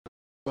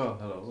Well,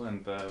 hello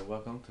and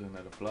welcome to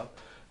another vlog.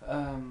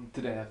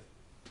 Today I've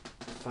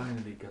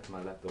finally got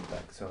my laptop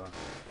back, so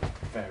I'm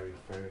very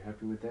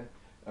happy with that.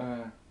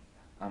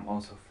 I'm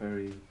also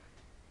very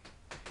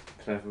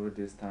clever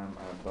this time.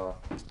 I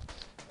bought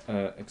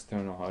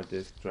external hard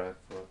disk drive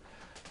for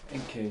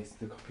in case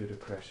the computer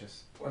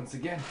crashes once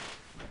again.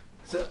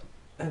 So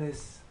it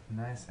is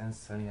nice and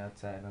sunny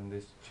outside on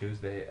this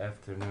Tuesday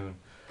afternoon.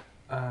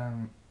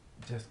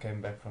 Just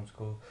came back from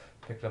school,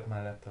 picked up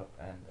my laptop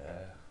and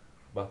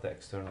bought the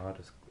external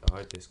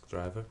hard disk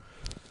driver.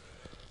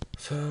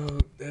 So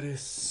that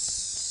is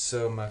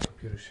so my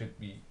computer should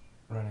be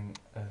running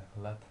a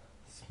lot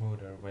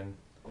smoother when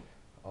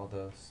all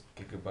those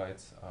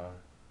gigabytes are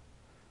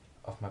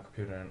off my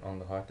computer and on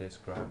the hard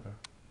disk driver.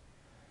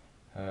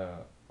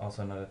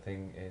 Also another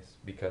thing is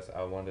because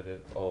I wanted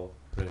it all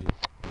ready.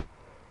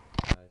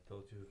 I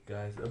told you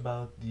guys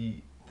about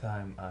the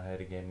time I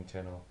had a gaming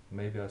channel.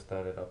 Maybe I'll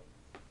start it up,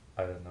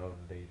 I don't know,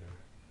 later.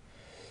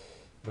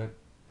 But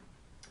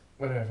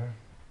whatever.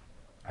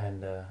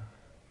 And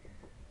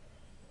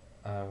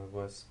I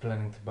was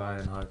planning to buy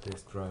a hard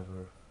disk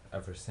driver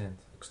ever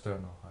since.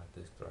 External hard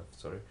disk drive,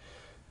 sorry.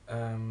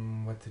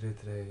 What to do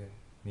today?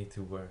 I need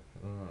to work.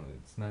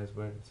 It's nice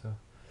weather, so.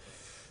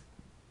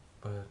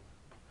 But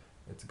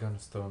it's gonna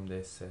storm,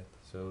 they said,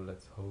 so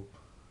let's hope.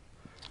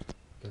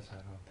 Because I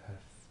don't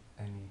have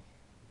any.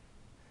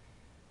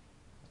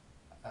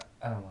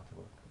 I don't want to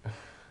work.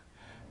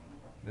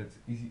 That's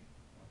easy.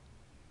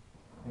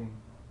 Hey,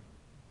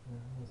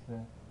 what's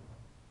that?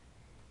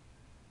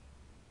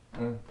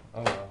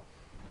 Oh well.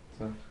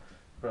 So,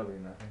 probably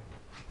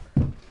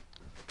nothing.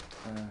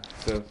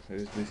 So,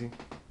 it is busy.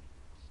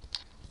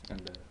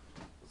 And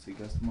see you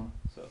guys tomorrow.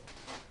 So,